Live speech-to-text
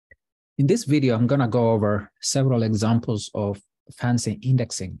In this video, I'm going to go over several examples of fancy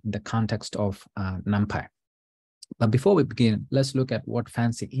indexing in the context of Numpy. But before we begin, let's look at what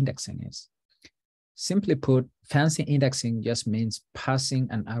fancy indexing is. Simply put, fancy indexing just means passing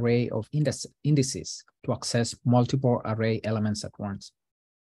an array of indices to access multiple array elements at once.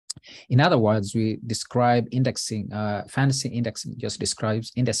 In other words, we describe indexing, fancy indexing just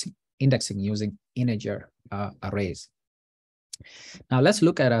describes indexing using integer arrays. Now let's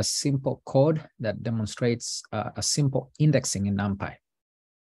look at a simple code that demonstrates a simple indexing in Numpy.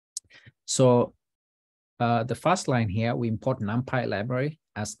 So the first line here, we import Numpy library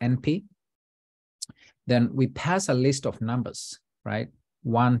as NP. Then we pass a list of numbers, right?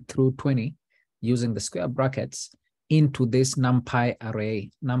 1 through 20 using the square brackets into this Numpy array,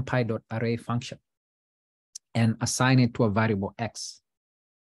 numpy.array function, and assign it to a variable X.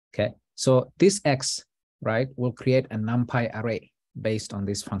 Okay, so this X, right, will create a Numpy array based on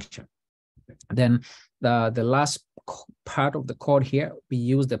this function. Then the last part of the code here, we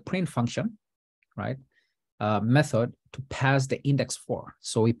use the print function, right, method to pass the index 4.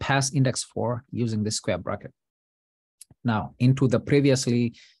 So we pass index 4 using the square bracket. Now into the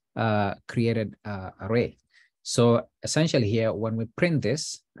previously created array. So essentially here, when we print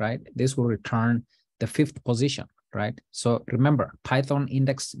this, right, this will return the 5th position, right? So remember, Python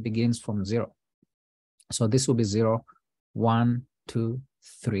index begins from 0. So this will be 0, 1, 2,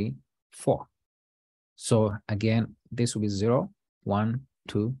 3, 4. So again, this will be 0, 1,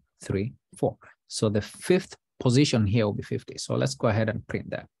 2, 3, 4. So the 5th position here will be 50. So let's go ahead and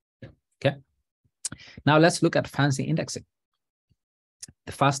print that. Okay. Now let's look at fancy indexing.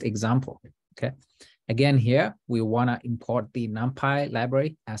 The first example. Okay. Again, here we want to import the Numpy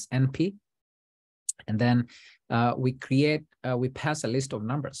library as NP. And then we pass a list of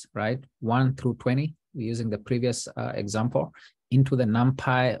numbers, right? 1 through 20. We're using the previous example into the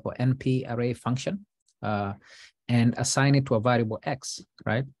Numpy or NP array function and assign it to a variable X,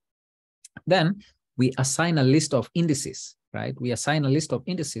 right? Then we assign a list of indices, right? We assign a list of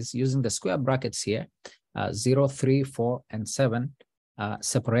indices using the square brackets here, 0, 3, 4, and 7,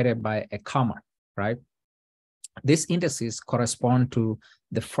 separated by a comma, right? These indices correspond to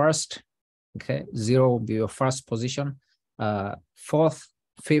the first, okay, 0 will be your first position, 4th,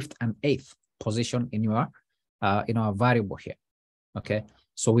 5th, and 8th position in our variable here. Okay,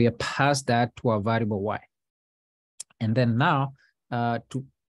 so we pass that to our variable Y. And then now to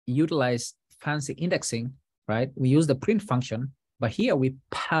utilize fancy indexing, right, we use the print function, but here we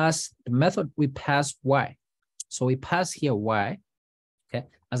pass the method, we pass Y. So we pass here Y, okay,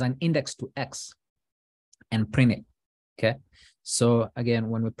 as an index to X and print it. Okay, so again,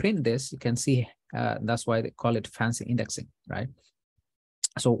 when we print this, you can see that's why they call it fancy indexing, right?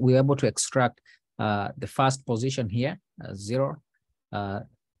 So we're able to extract the first position here, 0.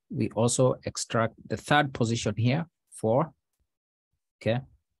 We also extract the 3rd position here, 4. Okay.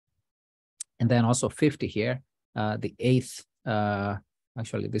 And then also 50 here, the 8th,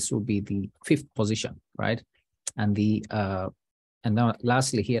 actually this will be the 5th position, right? And and now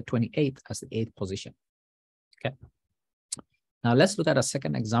lastly here, 28 as the 8th position. Okay. Now let's look at a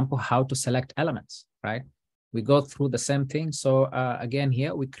second example, how to select elements, right? We go through the same thing. So again,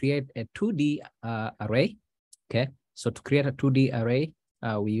 here we create a 2D array. Okay. So to create a 2D array,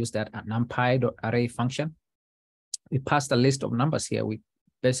 we use that numpy.array function. We pass the list of numbers here. We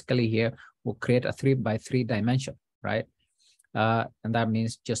basically here will create a 3 by 3 dimension, right? And that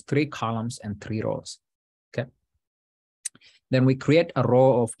means just 3 columns and 3 rows. Okay. Then we create a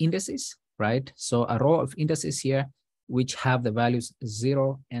row of indices, right? So a row of indices here, which have the values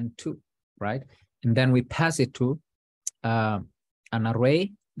 0 and 2, right? And then we pass it to an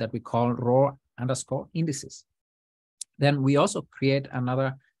array that we call row underscore indices. Then we also create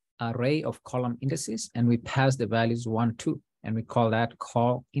another array of column indices, and we pass the values 1, 2, and we call that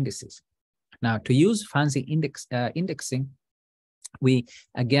call indices. Now to use fancy indexing, we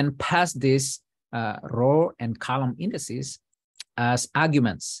again pass this row and column indices as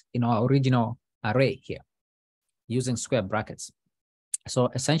arguments in our original array here using square brackets. So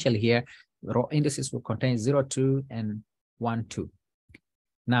essentially here, row indices will contain 0, 2, and 1, 2.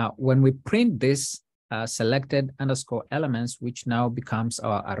 Now, when we print this selected underscore elements, which now becomes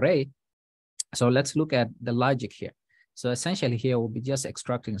our array. So let's look at the logic here. So essentially here we'll be just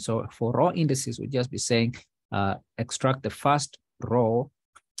extracting. So for row indices, we'll just be saying extract the first row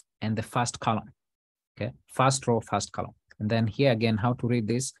and the first column. Okay, first row, first column. And then here again, how to read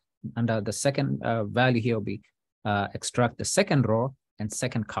this under the second value here will be extract the second row and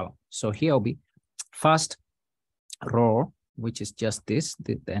second column. So here will be first row, which is just this,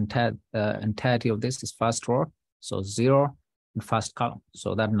 the entirety of this is first row. So 0, in first column.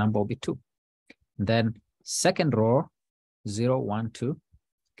 So that number will be 2. Then second row, 0, 1, 2,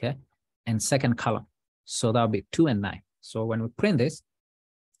 okay? And second column. So that'll be 2 and 9. So when we print this,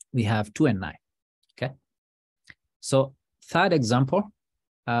 we have 2 and 9, okay? So third example,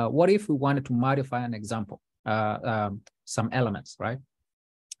 what if we wanted to modify an example, some elements, right?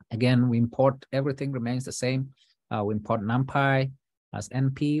 Again, we import, everything remains the same. We import Numpy as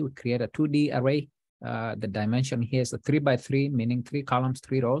NP, we create a 2D array. The dimension here is a 3 by 3, meaning 3 columns,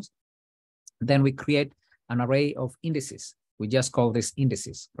 3 rows. Then we create an array of indices. We just call this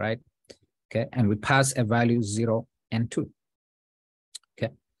indices, right? Okay, and we pass a value 0 and 2.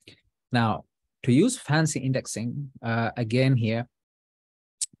 Okay, now to use fancy indexing, again here,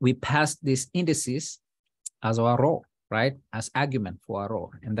 we pass these indices as our row, right? As argument for our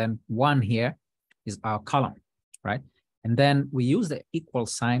row. And then 1 here is our column, right? And then we use the equal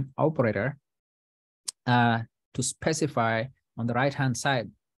sign operator to specify on the right-hand side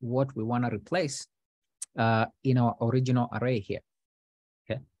what we want to replace in our original array here,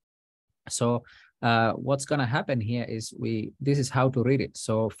 okay? So what's going to happen here is this is how to read it.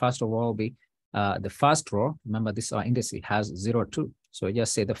 So first of all, the first row, remember this our index has 0, 2. So we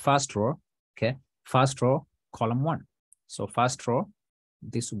just say the first row, okay? First row, column 1. So first row,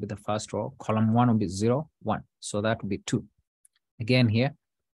 this will be the first row, column 1 will be 0, 1. So that will be 2. Again here,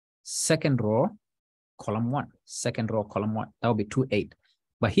 second row, column 1, second row, column 1, that will be 2, 8.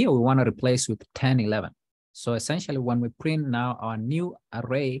 But here we want to replace with 10, 11. So essentially when we print now our new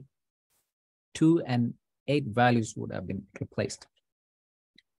array, 2 and 8 values would have been replaced.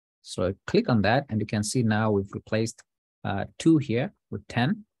 So click on that and you can see now we've replaced 2 here with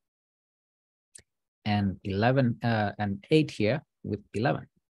 10 and 11 and 8 here with 11.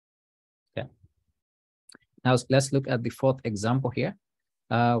 Okay. Now let's look at the fourth example here.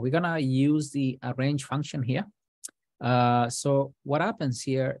 We're gonna use the arrange function here. So what happens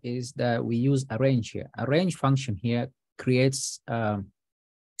here is that we use arrange here. Arrange function here creates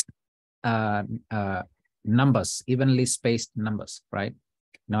numbers, evenly spaced numbers, right?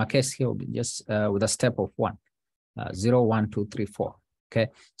 In our case here will be just with a step of 1, 0, 1, 2, 3, 4. Okay,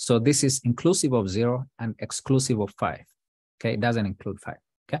 so this is inclusive of 0 and exclusive of 5. Okay, it doesn't include 5.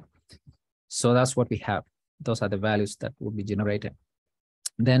 Okay, so that's what we have. Those are the values that will be generated.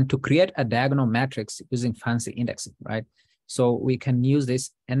 Then to create a diagonal matrix using fancy indexing, right? So we can use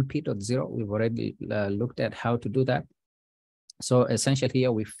this np.0. We've already looked at how to do that. So essentially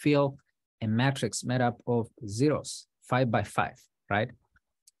here we fill a matrix made up of zeros, 5 by 5, right?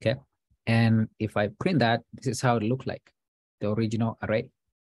 Okay, and if I print that, this is how it looked like, the original array.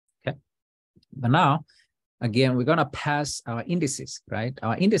 Okay, but now, again, we're gonna pass our indices, right?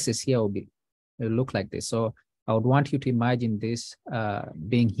 Our indices here will look like this. So I would want you to imagine this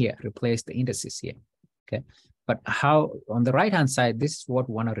being here, replace the indices here, okay? But how, on the right-hand side, this is what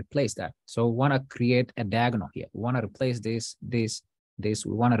we wanna replace that. So we wanna create a diagonal here. We wanna replace this, we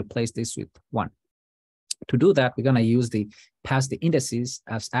wanna replace this with 1. To do that, we're gonna pass the indices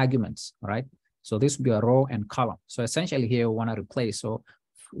as arguments, right? So this will be a row and column. So essentially here we wanna replace, so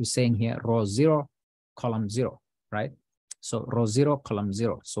we're saying here row 0, column 0, right? So row 0, column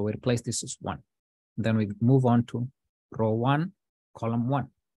 0. So we replace this as 1. Then we move on to row 1, column 1.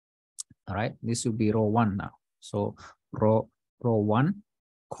 All right, this will be row 1 now. So row 1,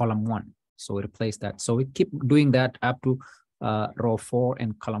 column 1. So we replace that. So we keep doing that up to row 4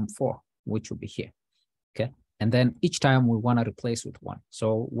 and column 4, which will be here. Okay, and then each time we want to replace with 1.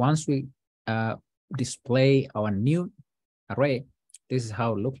 So once we display our new array, this is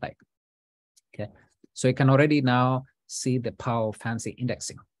how it looks like. Okay, so you can already now see the power of fancy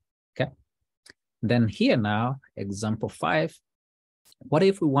indexing. Okay, then here now, example 5. What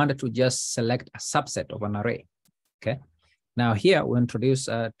if we wanted to just select a subset of an array? Okay, now here we introduce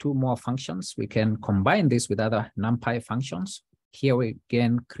 2 more functions. We can combine this with other Numpy functions. Here we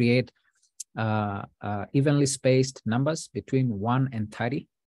again create evenly spaced numbers between 1 and 30,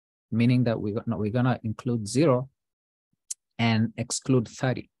 meaning that we're gonna include 0 and exclude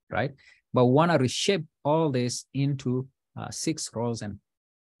 30, right? But we wanna reshape all this into 6 rows and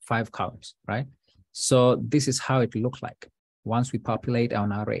 5 columns, right? So this is how it looks like once we populate our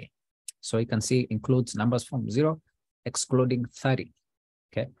array. So you can see it includes numbers from 0, excluding 30,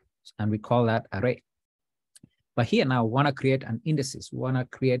 okay? And we call that array. But here now we want to create an indices. We want to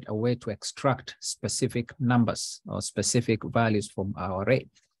create a way to extract specific numbers or specific values from our array.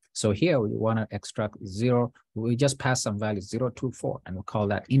 So here we want to extract 0. We just pass some values 0, 2, 4, and we call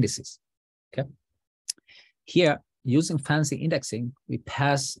that indices. Okay. Here, using fancy indexing, we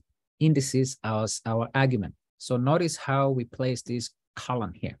pass indices as our argument. So notice how we place this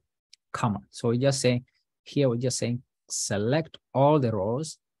column here, comma. So we just say here we're just saying select all the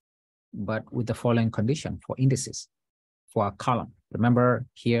rows, but with the following condition for indices for a column. Remember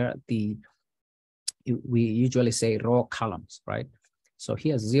here, we usually say row columns, right? So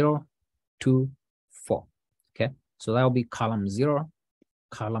here 0, 2, 4. Okay, so that will be column 0,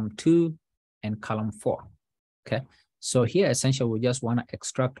 column 2, and column 4. Okay, so here essentially we just want to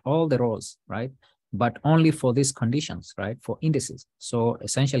extract all the rows, right? But only for these conditions, right? For indices. So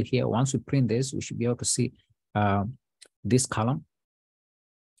essentially here, once we print this, we should be able to see this column,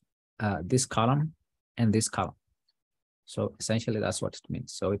 and this column. So essentially that's what it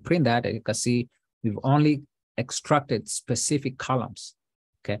means. So we print that, and you can see we've only extracted specific columns.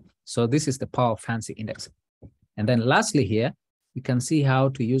 Okay, so this is the power of fancy indexing. And then lastly here, you can see how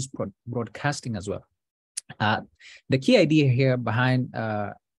to use broadcasting as well. The key idea here behind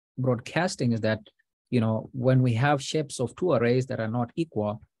broadcasting is that, when we have shapes of two arrays that are not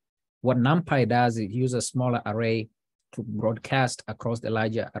equal, what Numpy does is use a smaller array to broadcast across the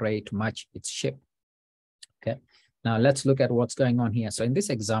larger array to match its shape. Okay, now let's look at what's going on here. So in this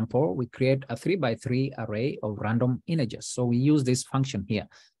example, we create a 3x3 array of random integers. So we use this function here,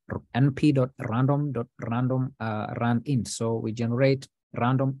 np.random.random_randint. So we generate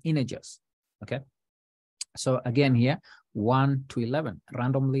random integers. Okay, so again here, 1 to 11,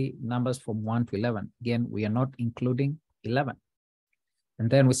 randomly numbers from 1 to 11. Again, we are not including 11. And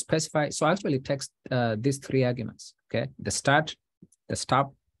then we specify, so actually text these three arguments, okay? The start, the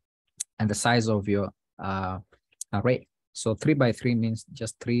stop, and the size of your array. So 3x3 means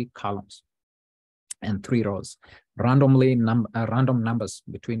just 3 columns and 3 rows. Randomly random numbers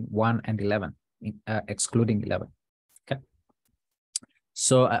between 1 and 11, excluding 11, okay?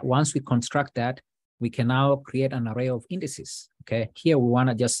 So once we construct that, we can now create an array of indices, okay? Here we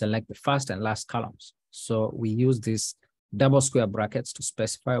wanna just select the first and last columns. So we use these double square brackets to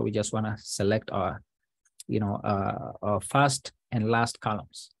specify. We just wanna select our, our first and last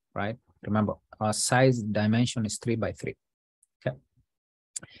columns, right? Remember, our size dimension is 3x3, okay?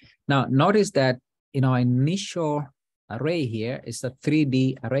 Now, notice that in our initial array here is a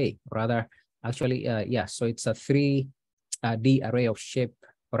 3D array, rather, actually, so it's a 3D array of shape.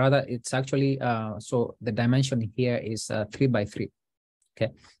 Rather, it's actually, so the dimension here is 3x3,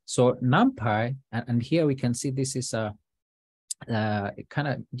 okay? So Numpy, and here we can see this is it kind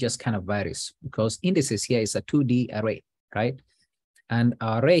of varies, because indices here is a 2D array, right? And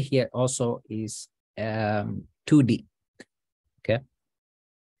our array here also is 2D, okay?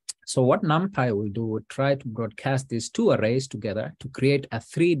 So what Numpy will do, will try to broadcast these two arrays together to create a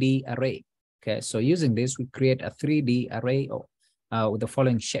 3D array, okay? So using this, we create a 3D array with the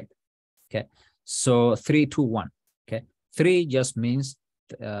following shape, okay? So 3, 2, 1, okay? 3 just means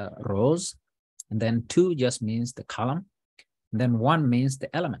rows, and then 2 just means the column, and then 1 means the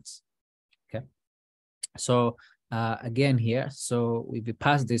elements, okay? So again here, so if we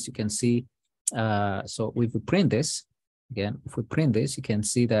pass this, you can see, so if we print this, again, if we print this, you can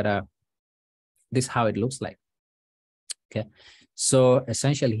see that this is how it looks like, okay? So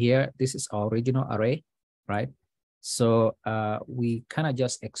essentially here, this is our original array, right? So we kind of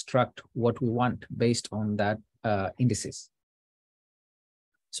just extract what we want based on that indices.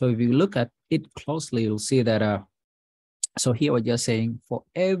 So if you look at it closely, you'll see that, so here we're just saying for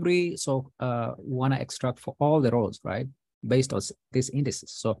every, so we want to extract for all the rows, right? Based on these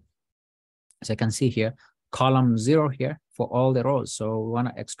indices. So as I can see here, column 0 here for all the rows. So we want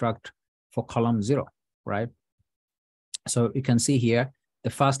to extract for column 0, right? So you can see here, the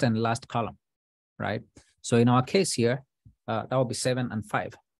first and last column, right? So in our case here, that will be 7 and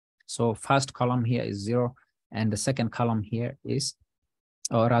 5. So first column here is 0, and the second column here is,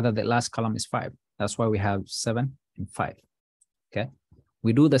 or rather the last column is 5. That's why we have 7 and 5, okay?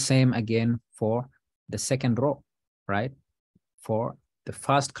 We do the same again for the second row, right? For the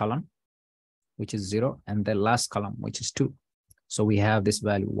first column, which is 0, and the last column, which is 2. So we have this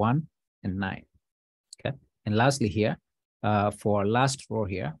value 1 and 9, okay? And lastly here, for last row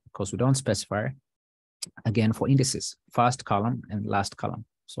here, because we don't specify, again for indices, first column and last column.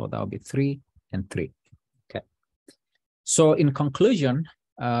 So that will be 3 and 3, okay? So in conclusion,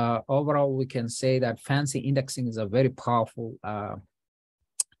 overall, we can say that fancy indexing is a very powerful,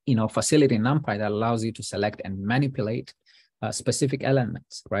 facility in Numpy that allows you to select and manipulate specific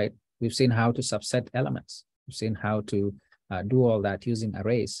elements, right? We've seen how to subset elements. We've seen how to do all that using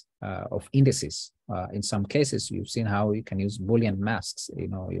arrays of indices. In some cases, you've seen how you can use Boolean masks.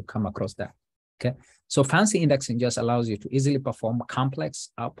 You come across that. Okay, so fancy indexing just allows you to easily perform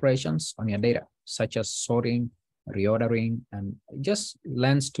complex operations on your data, such as sorting, reordering, and just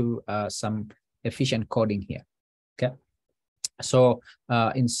lends to some efficient coding here. Okay, So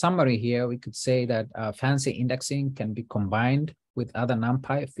in summary here, we could say that fancy indexing can be combined with other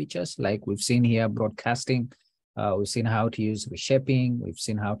NumPy features, like we've seen here, broadcasting. We've seen how to use reshaping. We've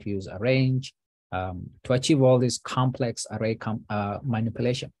seen how to use arrange to achieve all this complex array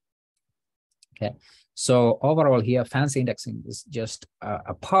manipulation. Okay, so overall here, fancy indexing is just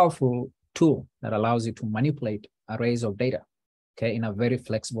a powerful tool that allows you to manipulate arrays of data, okay, in a very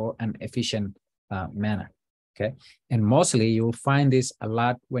flexible and efficient manner. Okay, and mostly you'll find this a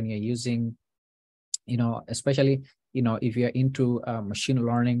lot when you're using, especially, if you're into machine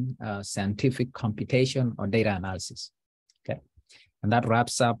learning, scientific computation, or data analysis. Okay, and that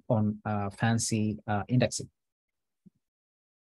wraps up on fancy indexing.